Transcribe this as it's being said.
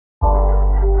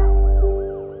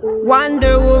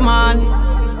Wonder Woman.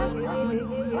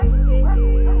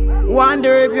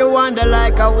 Wonder if you wonder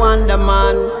like a Wonder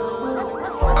Man.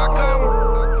 Akam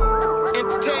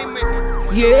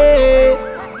Entertainment. Yeah.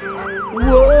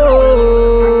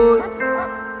 Whoa.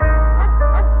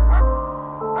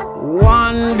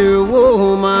 Wonder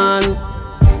Woman.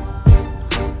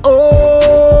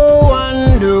 Oh,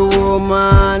 Wonder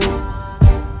Woman.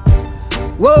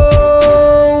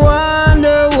 Whoa,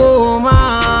 Wonder Woman.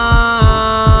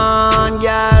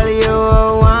 Girl, you're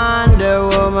a Wonder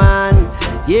Woman.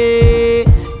 Yeah,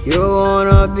 you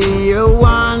wanna be a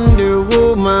Wonder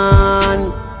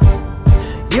Woman.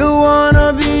 You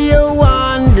wanna be a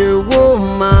Wonder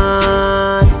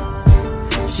Woman.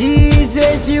 She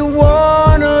says she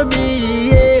wanna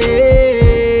be a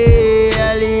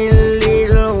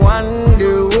little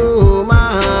Wonder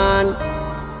Woman.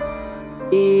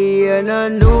 You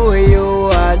don't know you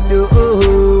are do.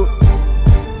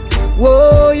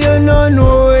 Whoa, you don't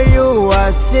know you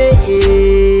are say.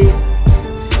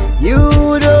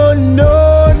 You don't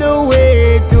know the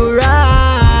way to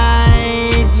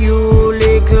ride, you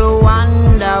little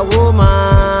Wonder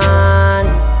Woman.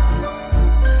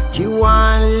 She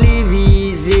want live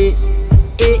easy,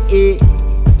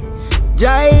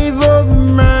 drive up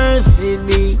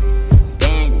Mercedes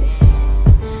Benz,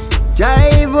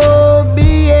 drive up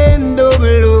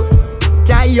BMW,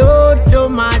 Toyota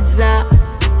Mazda.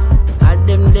 All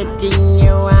them the thing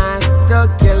you want,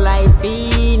 stuck your life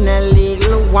in a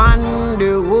little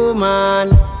Wonder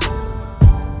Woman.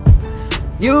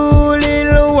 You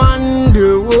little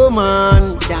Wonder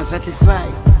Woman can't satisfy.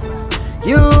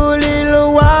 You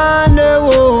little Wonder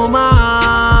Woman,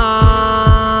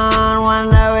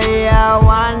 wonder where you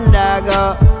wonder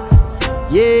go.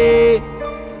 Yeah,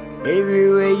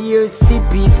 everywhere you see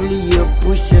people, you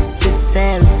push up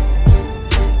yourself.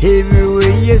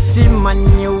 Everywhere you see man,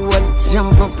 you would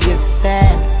jump up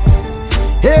yourself.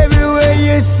 Everywhere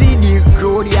you see the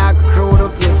crowd, you crowd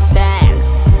up yourself.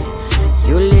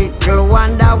 You little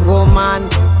Wonder Woman,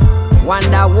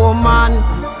 Wonder Woman.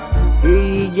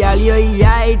 Hey girl, your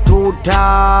eye too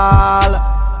tall.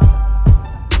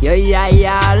 Your eye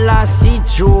all see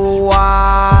through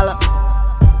wall.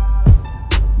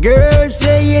 Girl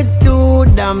say you too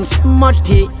damn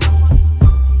smutty.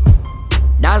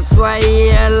 That's why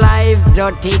your life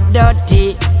dirty,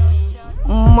 dirty.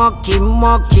 Mucky,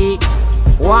 mucky.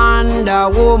 Wonder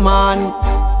Woman.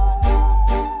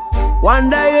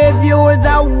 Wonder if you was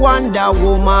a Wonder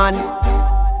Woman.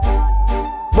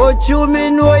 But you me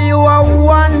know you a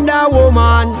Wonder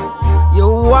Woman. You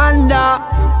wonder.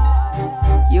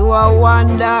 You a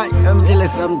wonder. Let me tell you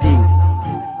something.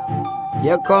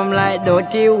 You come like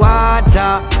dirty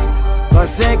water. Go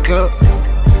circle.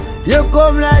 You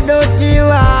come like dirty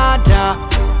water.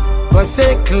 Go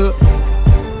circle.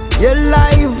 Your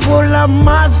life full of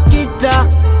mosquito,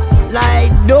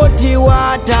 like dirty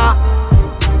water.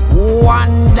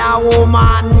 Wonder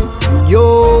Woman,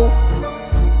 you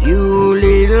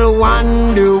little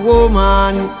Wonder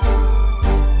Woman.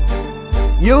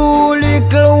 You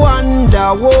little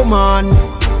Wonder Woman.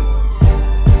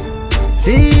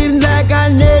 Seems like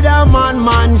another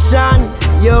mansion.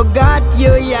 You got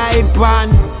your eye pan,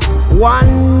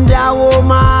 Wonder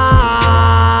Woman.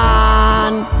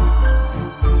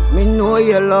 Me know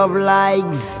you love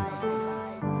likes.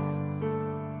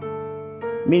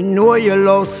 Me know you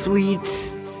love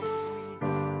sweets.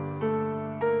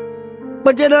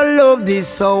 But you don't love this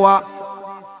sour.